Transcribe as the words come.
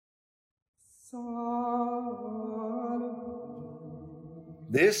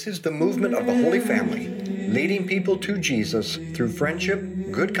This is the movement of the Holy Family, leading people to Jesus through friendship,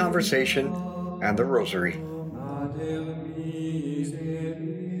 good conversation, and the Rosary.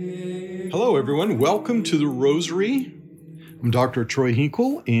 Hello, everyone. Welcome to the Rosary. I'm Dr. Troy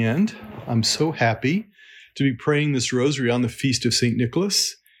Hinkle, and I'm so happy to be praying this Rosary on the Feast of St.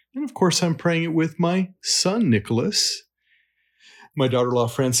 Nicholas. And of course, I'm praying it with my son, Nicholas, my daughter-in-law,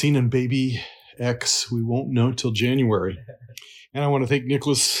 Francine, and baby X, we won't know till January. And I want to thank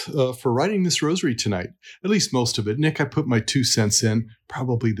Nicholas for writing this Rosary tonight, at least most of it. Nick, I put my 2 cents in,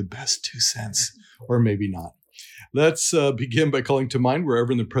 probably the best 2 cents, or maybe not. Let's begin by calling to mind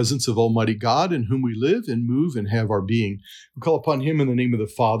wherever in the presence of Almighty God, in whom we live and move and have our being. We call upon him in the name of the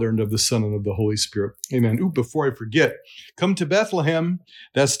Father and of the Son and of the Holy Spirit. Amen. Before I forget, come to Bethlehem.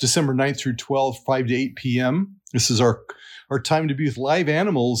 That's December 9th through 12th, 5 to 8 p.m. This is our time to be with live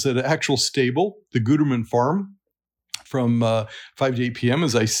animals at an actual stable, the Guterman Farm. From 5 to 8 p.m.,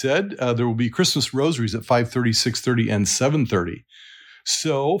 as I said, there will be Christmas rosaries at 5:30, 6:30, and 7:30.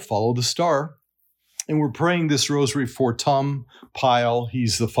 So follow the star. And we're praying this rosary for Tom Pyle.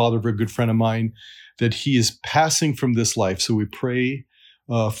 He's the father of a good friend of mine, that he is passing from this life. So we pray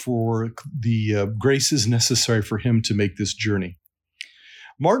for the graces necessary for him to make this journey.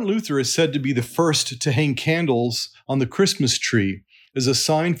 Martin Luther is said to be the first to hang candles on the Christmas tree as a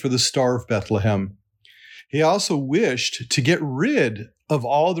sign for the Star of Bethlehem. He also wished to get rid of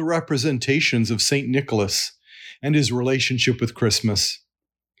all the representations of St. Nicholas and his relationship with Christmas.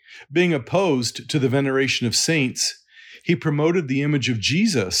 Being opposed to the veneration of saints, he promoted the image of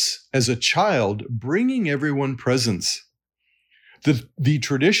Jesus as a child, bringing everyone presents. The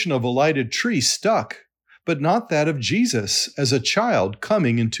tradition of a lighted tree stuck, but not that of Jesus as a child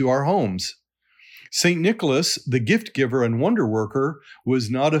coming into our homes. St. Nicholas, the gift giver and wonder worker, was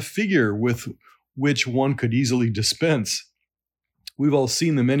not a figure with which one could easily dispense. We've all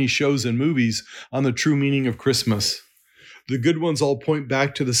seen the many shows and movies on the true meaning of Christmas. The good ones all point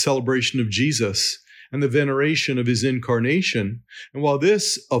back to the celebration of Jesus and the veneration of his incarnation. And while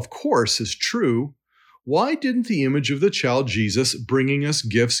this, of course, is true, why didn't the image of the child Jesus bringing us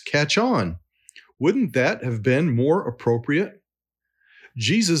gifts catch on? Wouldn't that have been more appropriate?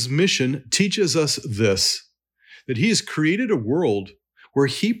 Jesus' mission teaches us this, that he has created a world where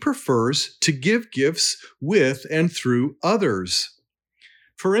he prefers to give gifts with and through others.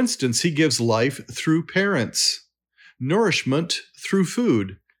 For instance, he gives life through parents, nourishment through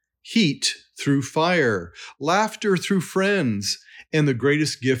food, heat through fire, laughter through friends, and the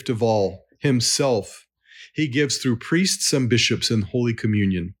greatest gift of all, himself. He gives through priests and bishops in Holy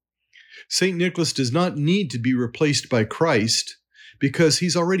Communion. St. Nicholas does not need to be replaced by Christ because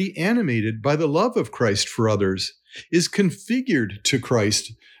he's already animated by the love of Christ for others, is configured to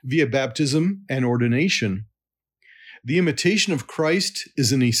Christ via baptism and ordination. The imitation of Christ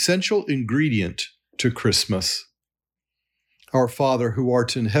is an essential ingredient to Christmas. Our Father, who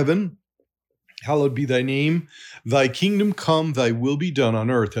art in heaven, hallowed be thy name. Thy kingdom come, thy will be done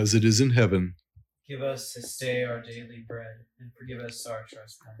on earth as it is in heaven. Give us this day our daily bread, and forgive us our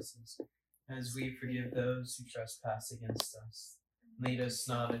trespasses, as we forgive those who trespass against us. Lead us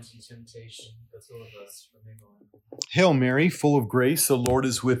not into temptation, but deliver us from evil. Hail Mary, full of grace, the Lord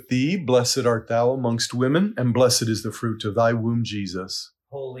is with thee. Blessed art thou amongst women, and blessed is the fruit of thy womb, Jesus.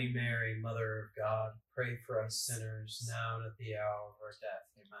 Holy Mary, Mother of God, pray for us sinners, now and at the hour of our death.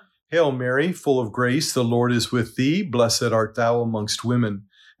 Amen. Hail Mary, full of grace, the Lord is with thee. Blessed art thou amongst women,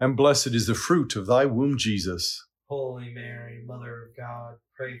 and blessed is the fruit of thy womb, Jesus. Holy Mary, Mother of God,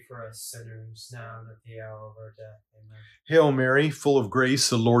 pray for us sinners, now and at the hour of our death. Amen. Hail Mary, full of grace,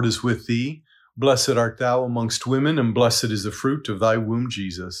 the Lord is with thee. Blessed art thou amongst women, and blessed is the fruit of thy womb,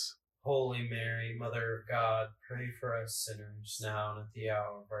 Jesus. Holy Mary, Mother of God, pray for us sinners, now and at the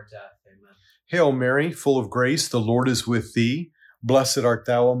hour of our death. Amen. Hail Mary, full of grace, the Lord is with thee. Blessed art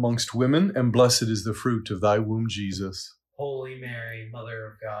thou amongst women, and blessed is the fruit of thy womb, Jesus. Holy Mary, Mother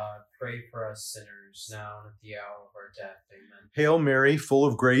of God, pray for us sinners, now and at the hour of our death. Amen. Hail Mary, full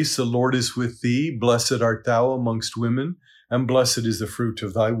of grace, the Lord is with thee. Blessed art thou amongst women, and blessed is the fruit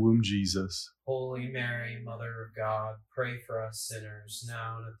of thy womb, Jesus. Holy Mary, Mother of God, pray for us sinners,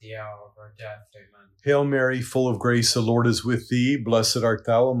 now and at the hour of our death. Amen. Hail Mary, full of grace, the Lord is with thee. Blessed art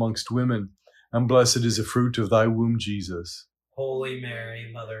thou amongst women, and blessed is the fruit of thy womb, Jesus. Holy Mary,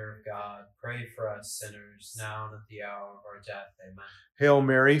 Mother of God, pray for us sinners, now and at the hour of our death. Amen. Hail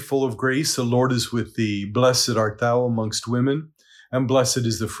Mary, full of grace, the Lord is with thee. Blessed art thou amongst women, and blessed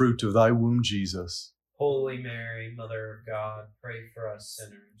is the fruit of thy womb, Jesus. Holy Mary, Mother of God, pray for us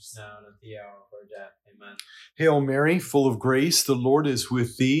sinners, now and at the hour of our death. Amen. Hail Mary, full of grace, the Lord is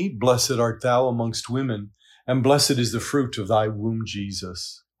with thee. Blessed art thou amongst women, and blessed is the fruit of thy womb,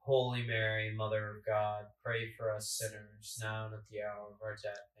 Jesus. Holy Mary, Mother of God, pray for us sinners, now and at the hour of our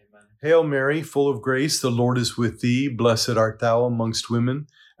death. Amen. Hail Mary, full of grace, the Lord is with thee. Blessed art thou amongst women,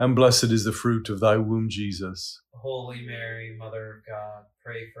 and blessed is the fruit of thy womb, Jesus. Holy Mary, Mother of God,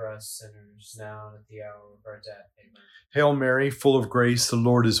 pray for us sinners, now and at the hour of our death. Amen. Hail Mary, full of grace, the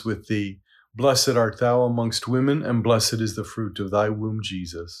Lord is with thee. Blessed art thou amongst women, and blessed is the fruit of thy womb,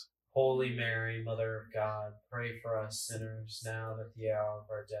 Jesus. Holy Mary, Mother of God, pray for us sinners, now and at the hour of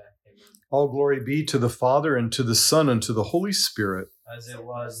our death. Amen. All glory be to the Father, and to the Son, and to the Holy Spirit. As it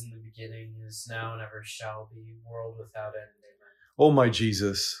was in the beginning, is now, and ever shall be, world without end. Amen. O my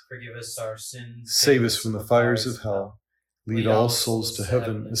Jesus, Forgive us our sins. save us from the fires of hell. Lead all souls to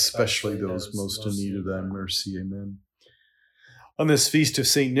heaven, especially those most in need of thy mercy. Amen. On this feast of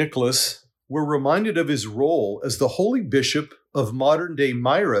St. Nicholas, we're reminded of his role as the holy bishop of modern-day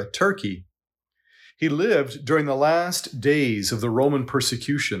Myra, Turkey. He lived during the last days of the Roman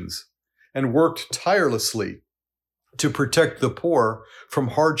persecutions and worked tirelessly to protect the poor from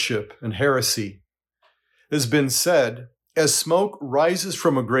hardship and heresy. It has been said, as smoke rises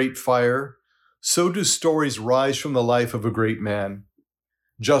from a great fire, so do stories rise from the life of a great man.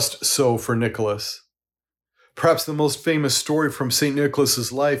 Just so for Nicholas. Perhaps the most famous story from St.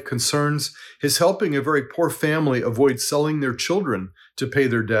 Nicholas's life concerns his helping a very poor family avoid selling their children to pay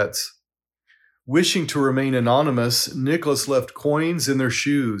their debts. Wishing to remain anonymous, Nicholas left coins in their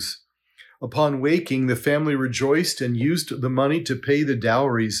shoes. Upon waking, the family rejoiced and used the money to pay the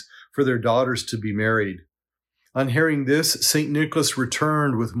dowries for their daughters to be married. On hearing this, St. Nicholas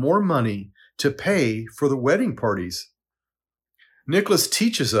returned with more money to pay for the wedding parties. Nicholas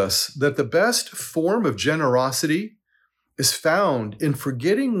teaches us that the best form of generosity is found in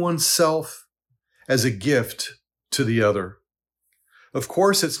forgetting oneself as a gift to the other. Of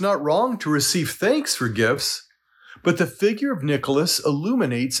course, it's not wrong to receive thanks for gifts, but the figure of Nicholas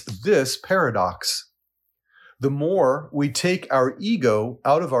illuminates this paradox. The more we take our ego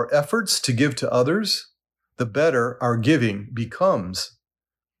out of our efforts to give to others, the better our giving becomes.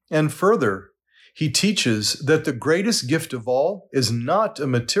 And further, he teaches that the greatest gift of all is not a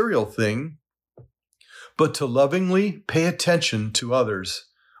material thing, but to lovingly pay attention to others,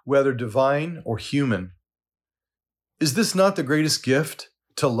 whether divine or human. Is this not the greatest gift,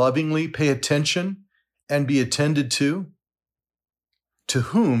 to lovingly pay attention and be attended to? To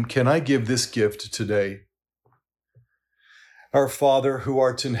whom can I give this gift today? Our Father, who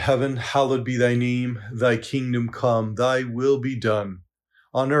art in heaven, hallowed be thy name. Thy kingdom come, thy will be done,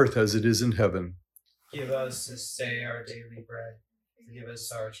 on earth as it is in heaven. Give us this day our daily bread. Forgive us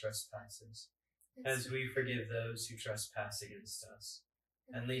our trespasses, as we forgive those who trespass against us.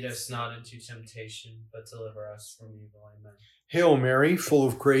 And lead us not into temptation, but deliver us from evil. Amen. Hail Mary, full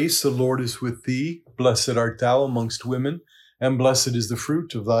of grace, the Lord is with thee. Blessed art thou amongst women, and blessed is the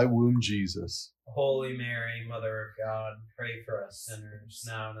fruit of thy womb, Jesus. Holy Mary, Mother of God, pray for us sinners,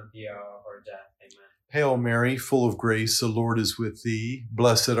 now and at the hour of our death. Amen. Hail Mary, full of grace, the Lord is with thee.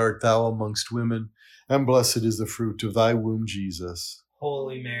 Blessed art thou amongst women, and blessed is the fruit of thy womb, Jesus.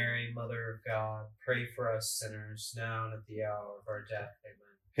 Holy Mary, Mother of God, pray for us sinners, now and at the hour of our death. Amen.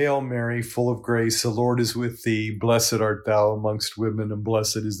 Hail Mary, full of grace, the Lord is with thee. Blessed art thou amongst women, and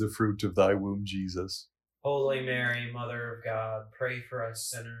blessed is the fruit of thy womb, Jesus. Holy Mary, Mother of God, pray for us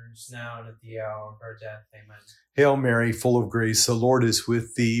sinners, now and at the hour of our death. Amen. Hail Mary, full of grace, the Lord is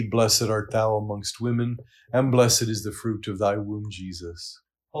with thee. Blessed art thou amongst women, and blessed is the fruit of thy womb, Jesus.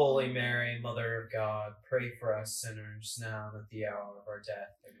 Holy Mary, Mother of God, pray for us sinners, now and at the hour of our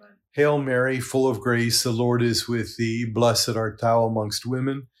death. Amen. Hail Mary, full of grace, the Lord is with thee. Blessed art thou amongst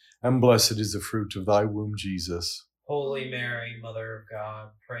women, and blessed is the fruit of thy womb, Jesus. Holy Mary, Mother of God,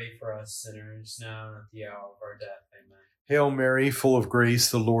 pray for us sinners, now and at the hour of our death. Amen. Hail Mary, full of grace,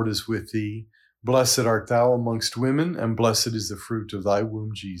 the Lord is with thee. Blessed art thou amongst women, and blessed is the fruit of thy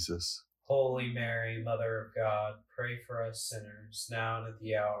womb, Jesus. Holy Mary, Mother of God, pray for us sinners, now and at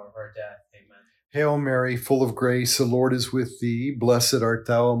the hour of our death. Amen. Hail Mary, full of grace, the Lord is with thee. Blessed art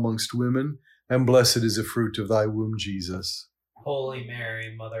thou amongst women, and blessed is the fruit of thy womb, Jesus. Holy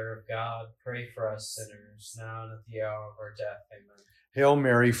Mary, Mother of God, pray for us sinners, now and at the hour of our death. Amen. Hail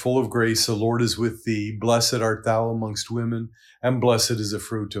Mary, full of grace, the Lord is with thee. Blessed art thou amongst women, and blessed is the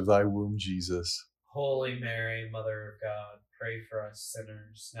fruit of thy womb, Jesus. Holy Mary, Mother of God, pray for us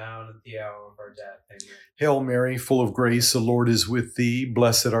sinners, now and at the hour of our death. Amen. Hail Mary, full of grace, the Lord is with thee.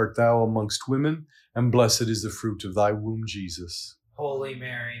 Blessed art thou amongst women, and blessed is the fruit of thy womb, Jesus. Holy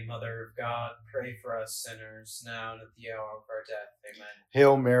Mary, Mother of God, pray for us sinners, now and at the hour of our death. Amen.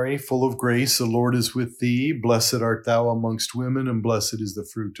 Hail Mary, full of grace, the Lord is with thee. Blessed art thou amongst women, and blessed is the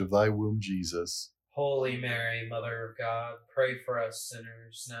fruit of thy womb, Jesus. Holy Mary, Mother of God, pray for us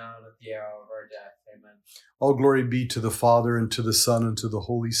sinners, now and at the hour of our death. Amen. All glory be to the Father, and to the Son, and to the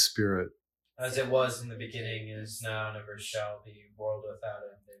Holy Spirit. As it was in the beginning, is now, and ever shall be, world without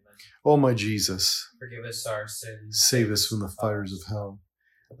end. Amen. O my Jesus, Forgive us our sins. save us from the fires of hell.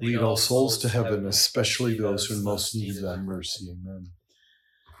 Lead all souls to heaven, especially those who are in most need of thy mercy. Amen.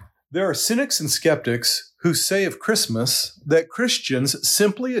 There are cynics and skeptics who say of Christmas that Christians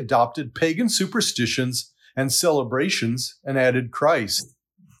simply adopted pagan superstitions and celebrations and added Christ.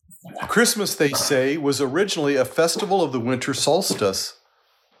 Christmas, they say, was originally a festival of the winter solstice.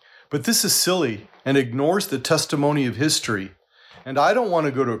 But this is silly and ignores the testimony of history. And I don't want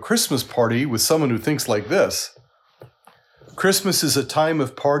to go to a Christmas party with someone who thinks like this. Christmas is a time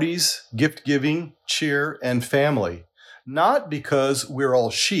of parties, gift-giving, cheer, and family. Not because we're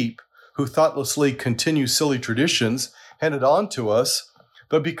all sheep who thoughtlessly continue silly traditions handed on to us,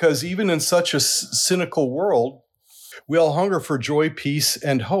 but because even in such a cynical world, we all hunger for joy, peace,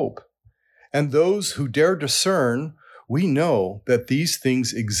 and hope. And those who dare discern, we know that these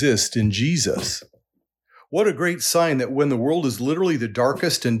things exist in Jesus. What a great sign that when the world is literally the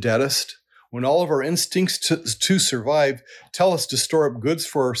darkest and deadest, when all of our instincts to survive tell us to store up goods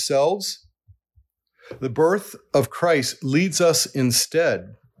for ourselves, the birth of Christ leads us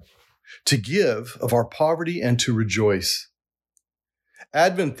instead to give of our poverty and to rejoice.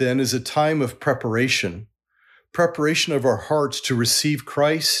 Advent, then, is a time of preparation of our hearts to receive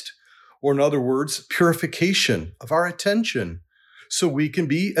Christ, or in other words, purification of our attention, so we can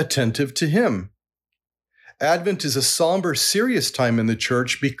be attentive to Him. Advent is a somber, serious time in the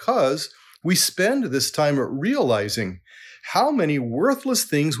church because we spend this time realizing how many worthless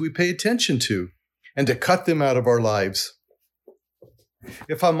things we pay attention to and to cut them out of our lives.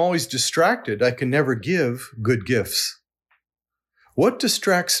 If I'm always distracted, I can never give good gifts. What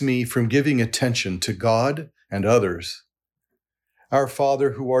distracts me from giving attention to God and others? Our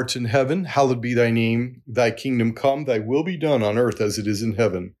Father, who art in heaven, hallowed be thy name. Thy kingdom come, thy will be done on earth as it is in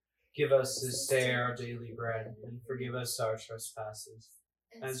heaven. Give us this day our daily bread, and forgive us our trespasses,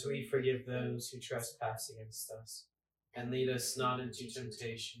 as we forgive those who trespass against us. And lead us not into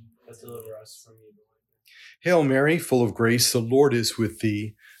temptation, but deliver us from evil. Hail Mary, full of grace, the Lord is with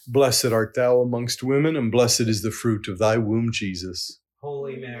thee. Blessed art thou amongst women, and blessed is the fruit of thy womb, Jesus.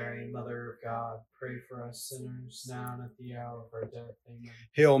 Holy Mary, Mother of God, pray for us sinners, now and at the hour of our death. Amen.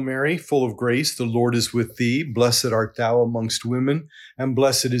 Hail Mary, full of grace, the Lord is with thee. Blessed art thou amongst women, and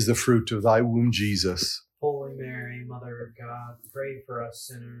blessed is the fruit of thy womb, Jesus. Holy Mary, Mother of God, pray for us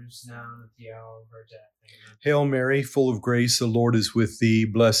sinners, now and at the hour of our death. Amen. Hail Mary, full of grace, the Lord is with thee.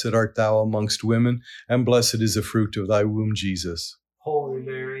 Blessed art thou amongst women, and blessed is the fruit of thy womb, Jesus. Holy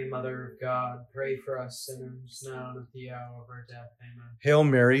Mary, Mother of God, pray for us sinners, now and at the hour of our death. Amen. Hail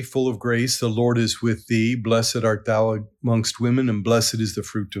Mary, full of grace, the Lord is with thee. Blessed art thou amongst women, and blessed is the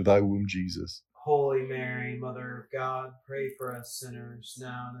fruit of thy womb, Jesus. Holy Mary, Mother of God, pray for us sinners,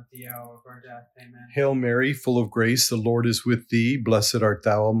 now and at the hour of our death. Amen. Hail Mary, full of grace, the Lord is with thee. Blessed art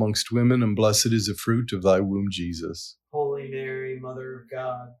thou amongst women, and blessed is the fruit of thy womb, Jesus. Holy Mary, Mother of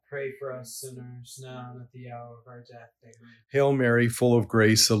God, pray for us sinners, now and at the hour of our death. Amen. Hail Mary, full of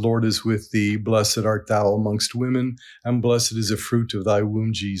grace, the Lord is with thee. Blessed art thou amongst women, and blessed is the fruit of thy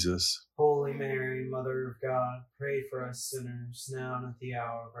womb, Jesus. Holy Mary, Mother of God, pray for us sinners, now and at the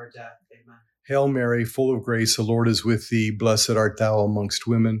hour of our death. Amen. Hail Mary, full of grace, the Lord is with thee. Blessed art thou amongst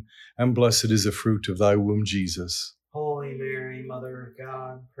women, and blessed is the fruit of thy womb, Jesus. Holy Mary, Mother of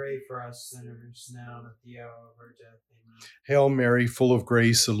God, pray for us sinners, now and at the hour of our death. Amen. Hail Mary, full of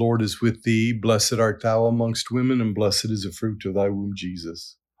grace, the Lord is with thee. Blessed art thou amongst women, and blessed is the fruit of thy womb,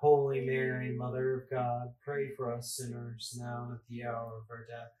 Jesus. Holy Mary, Mother of God, pray for us sinners, now and at the hour of our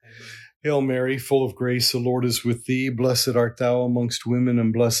death. Amen. Hail Mary, full of grace, the Lord is with thee. Blessed art thou amongst women,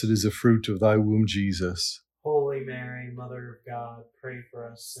 and blessed is the fruit of thy womb, Jesus. Holy Mary, Mother of God, pray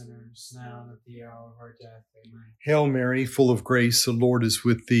for us sinners, now and at the hour of our death. Amen. Hail Mary, full of grace, the Lord is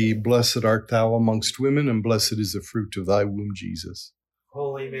with thee. Blessed art thou amongst women, and blessed is the fruit of thy womb, Jesus.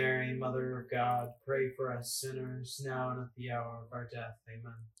 Holy Mary, Mother of God, pray for us sinners, now and at the hour of our death.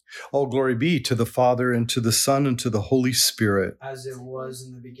 Amen. All glory be to the Father, and to the Son, and to the Holy Spirit. As it was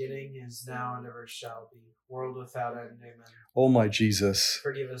in the beginning, is now, and ever shall be, world without end. Amen. O my Jesus,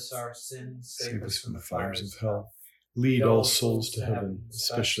 Forgive us our sins, save us from the fires of hell. Lead all souls to heaven,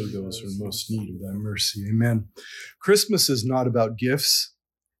 especially those who are in most need of thy mercy. Amen. Christmas is not about gifts.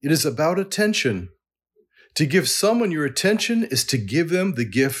 It is about attention. To give someone your attention is to give them the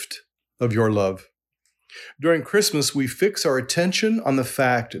gift of your love. During Christmas, we fix our attention on the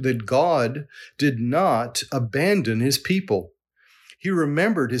fact that God did not abandon his people. He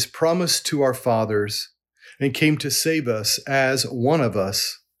remembered his promise to our fathers and came to save us as one of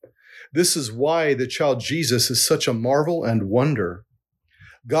us. This is why the child Jesus is such a marvel and wonder.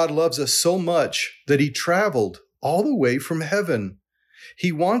 God loves us so much that he traveled all the way from heaven.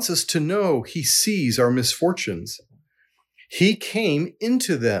 He wants us to know he sees our misfortunes. He came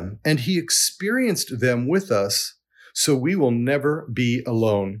into them and he experienced them with us, so we will never be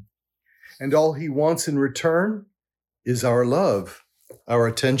alone. And all he wants in return is our love, our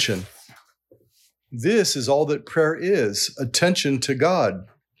attention. This is all that prayer is, attention to God.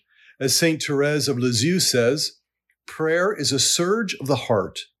 As Saint Therese of Lisieux says, prayer is a surge of the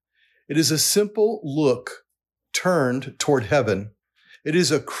heart. It is a simple look turned toward heaven. It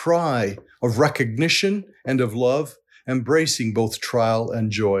is a cry of recognition and of love, embracing both trial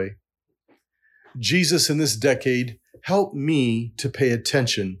and joy. Jesus, in this decade, help me to pay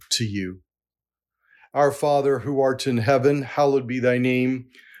attention to you. Our Father, who art in heaven, hallowed be thy name.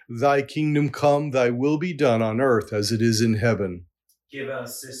 Thy kingdom come, thy will be done on earth as it is in heaven. Give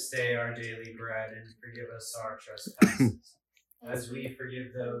us this day our daily bread, and forgive us our trespasses, as we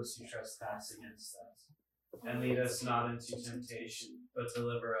forgive those who trespass against us. And lead us not into temptation, but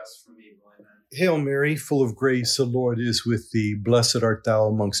deliver us from evil. Amen. Hail Mary, full of grace, the Lord is with thee. Blessed art thou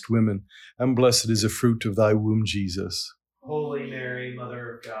amongst women, and blessed is the fruit of thy womb, Jesus. Holy Mary,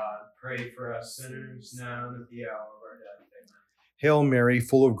 Mother of God, pray for us sinners, now and at the hour of our death. Amen. Hail Mary,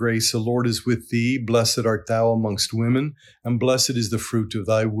 full of grace, the Lord is with thee. Blessed art thou amongst women, and blessed is the fruit of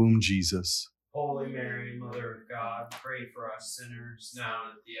thy womb, Jesus. Holy Mary, Mother of God, pray for us sinners, now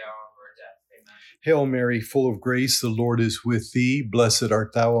and at the hour of our death. Amen. Hail Mary, full of grace, the Lord is with thee. Blessed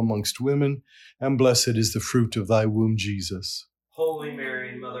art thou amongst women, and blessed is the fruit of thy womb, Jesus. Holy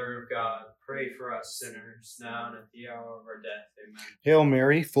Mary, Mother of God, pray for us sinners, now and at the hour of our death. Amen. Hail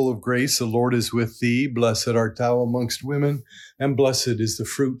Mary, full of grace, the Lord is with thee. Blessed art thou amongst women, and blessed is the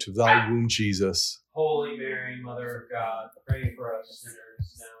fruit of thy womb, Jesus. Holy Mary, Mother of God, pray for us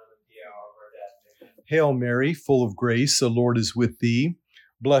sinners, now and at the hour of our death. Amen. Hail Mary, full of grace, the Lord is with thee.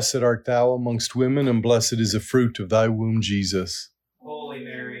 Blessed art thou amongst women, and blessed is the fruit of thy womb, Jesus. Holy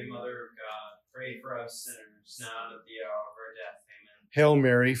Mary, Mother of God, pray for us sinners, now and at the hour of our death. Amen. Hail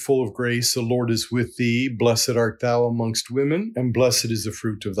Mary, full of grace, the Lord is with thee. Blessed art thou amongst women, and blessed is the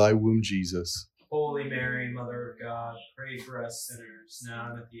fruit of thy womb, Jesus. Holy Mary, Mother of God, pray for us sinners,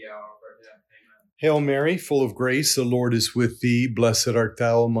 now and at the hour of our death. Amen. Hail Mary, full of grace, the Lord is with thee. Blessed art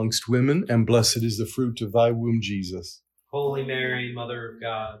thou amongst women, and blessed is the fruit of thy womb, Jesus. Holy Mary, Mother of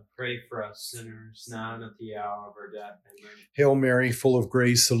God, pray for us sinners, now and at the hour of our death. Amen. Hail Mary, full of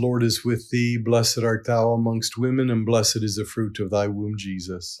grace, the Lord is with thee. Blessed art thou amongst women, and blessed is the fruit of thy womb,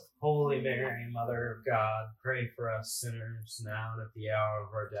 Jesus. Holy Mary, Mother of God, pray for us sinners, now and at the hour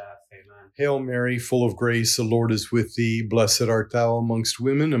of our death. Amen. Hail Mary, full of grace, the Lord is with thee. Blessed art thou amongst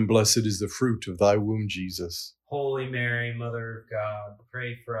women, and blessed is the fruit of thy womb, Jesus. Holy Mary, Mother of God,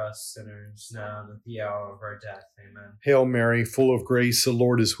 pray for us sinners, now and at the hour of our death. Amen. Hail Mary, full of grace, the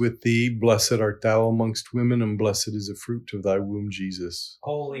Lord is with thee. Blessed art thou amongst women, and blessed is the fruit of thy womb, Jesus.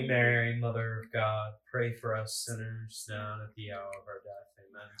 Holy Mary, Mother of God, pray for us sinners, now and at the hour of our death.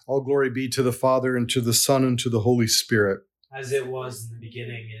 Amen. All glory be to the Father, and to the Son, and to the Holy Spirit. As it was in the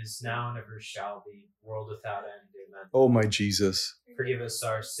beginning, is now, and ever shall be, world without end. Amen. O my Jesus, forgive us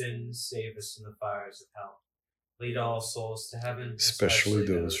our sins, save us from the fires of hell. Lead all souls to heaven, especially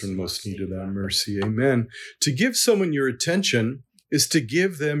those who are in most need of thy mercy. Amen. To give someone your attention is to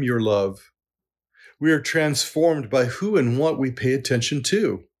give them your love. We are transformed by who and what we pay attention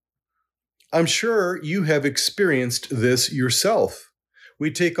to. I'm sure you have experienced this yourself.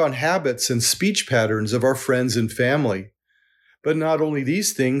 We take on habits and speech patterns of our friends and family. But not only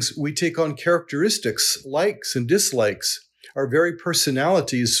these things, we take on characteristics, likes and dislikes. Our very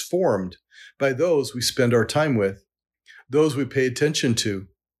personality is formed by those we spend our time with, those we pay attention to.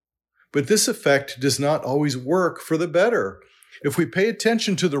 But this effect does not always work for the better. If we pay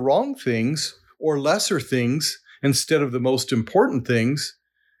attention to the wrong things or lesser things instead of the most important things,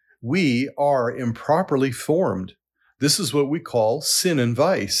 we are improperly formed. This is what we call sin and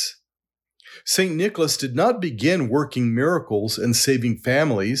vice. St. Nicholas did not begin working miracles and saving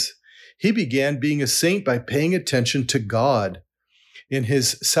families. He began being a saint by paying attention to God in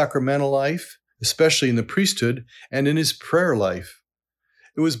his sacramental life, especially in the priesthood, and in his prayer life.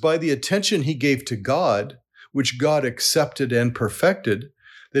 It was by the attention he gave to God, which God accepted and perfected,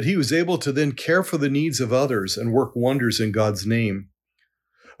 that he was able to then care for the needs of others and work wonders in God's name.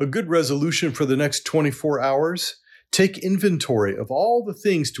 A good resolution for the next 24 hours, take inventory of all the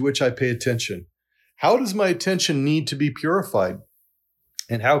things to which I pay attention. How does my attention need to be purified?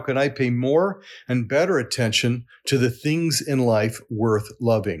 And how can I pay more and better attention to the things in life worth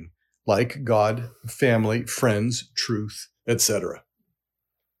loving, like God, family, friends, truth, etc.?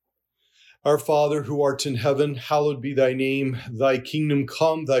 Our Father, who art in heaven, hallowed be thy name. Thy kingdom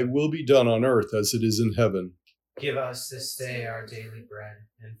come, thy will be done on earth as it is in heaven. Give us this day our daily bread,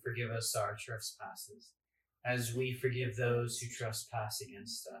 and forgive us our trespasses, as we forgive those who trespass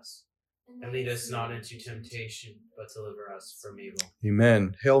against us. And lead us not into temptation, but deliver us from evil.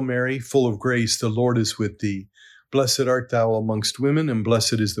 Amen. Hail Mary, full of grace, the Lord is with thee. Blessed art thou amongst women, and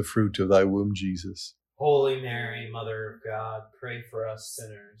blessed is the fruit of thy womb, Jesus. Holy Mary, Mother of God, pray for us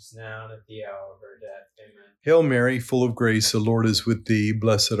sinners, now and at the hour of our death. Amen. Hail Mary, full of grace, the Lord is with thee.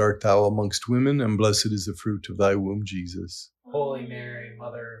 Blessed art thou amongst women, and blessed is the fruit of thy womb, Jesus. Holy Mary,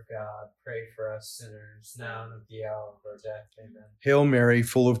 Mother of God, pray for us sinners, now and at the hour of our death. Amen. Hail Mary,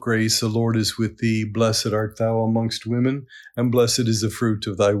 full of grace, the Lord is with thee. Blessed art thou amongst women, and blessed is the fruit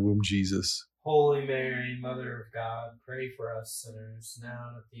of thy womb, Jesus. Holy Mary, Mother of God, pray for us sinners, now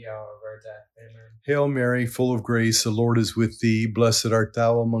and at the hour of our death. Amen. Hail Mary, full of grace, the Lord is with thee. Blessed art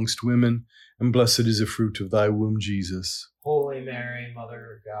thou amongst women, and blessed is the fruit of thy womb, Jesus. Holy Mary,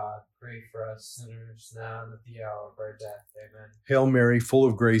 Mother of God, pray for us sinners, now and at the hour of our death. Amen. Hail Mary, full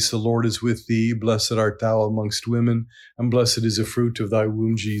of grace, the Lord is with thee. Blessed art thou amongst women, and blessed is the fruit of thy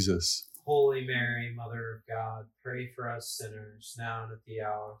womb, Jesus. Holy Mary, Mother of God, pray for us sinners, now and at the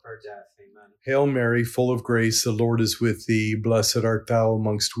hour of our death. Amen. Hail Mary, full of grace, the Lord is with thee. Blessed art thou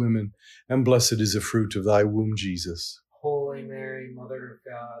amongst women, and blessed is the fruit of thy womb, Jesus. Holy Mary, Mother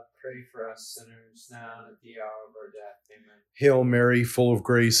of God, pray for us sinners, now and at the hour of our death. Amen. Hail Mary, full of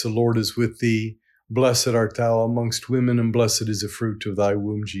grace, the Lord is with thee. Blessed art thou amongst women, and blessed is the fruit of thy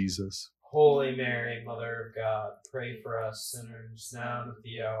womb, Jesus. Holy Mary, Mother of God, pray for us sinners, now and at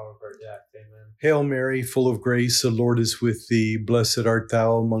the hour of our death. Amen. Hail Mary, full of grace, the Lord is with thee. Blessed art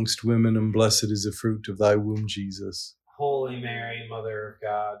thou amongst women, and blessed is the fruit of thy womb, Jesus. Holy Mary, Mother of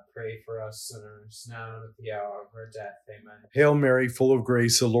God, pray for us sinners, now and at the hour of our death. Amen. Hail Mary, full of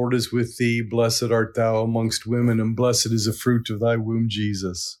grace, the Lord is with thee. Blessed art thou amongst women, and blessed is the fruit of thy womb,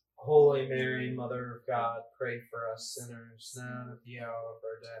 Jesus. Holy Mary, Mother of God, pray for us sinners, now and at the hour of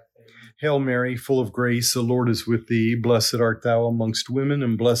our death. Amen. Hail Mary, full of grace, the Lord is with thee. Blessed art thou amongst women,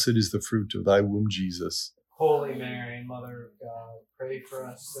 and blessed is the fruit of thy womb, Jesus. Holy Mary, Mother of God, pray for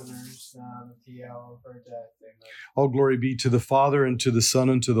us sinners, now and at the hour of our death. Amen. All glory be to the Father, and to the Son,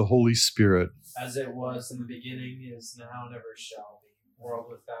 and to the Holy Spirit. As it was in the beginning, is now, and ever shall be, world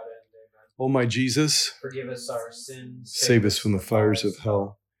without end. Amen. O my Jesus, Forgive us our sins. save us from the fires of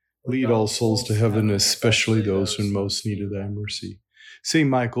hell. Lead all souls to heaven, especially those who in most need of thy mercy. Saint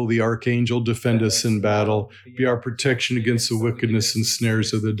Michael, the archangel, defend us in battle. Be our protection against the wickedness and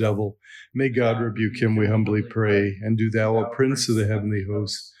snares of the devil. May God rebuke him, we humbly pray. And do thou, O Prince of the heavenly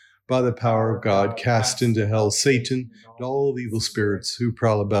host, by the power of God, cast into hell Satan and all evil spirits who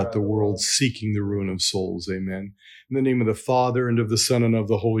prowl about the world, seeking the ruin of souls. Amen. In the name of the Father, and of the Son, and of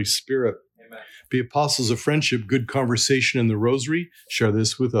the Holy Spirit. Amen. Be apostles of friendship, good conversation, and the rosary. Share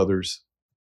this with others.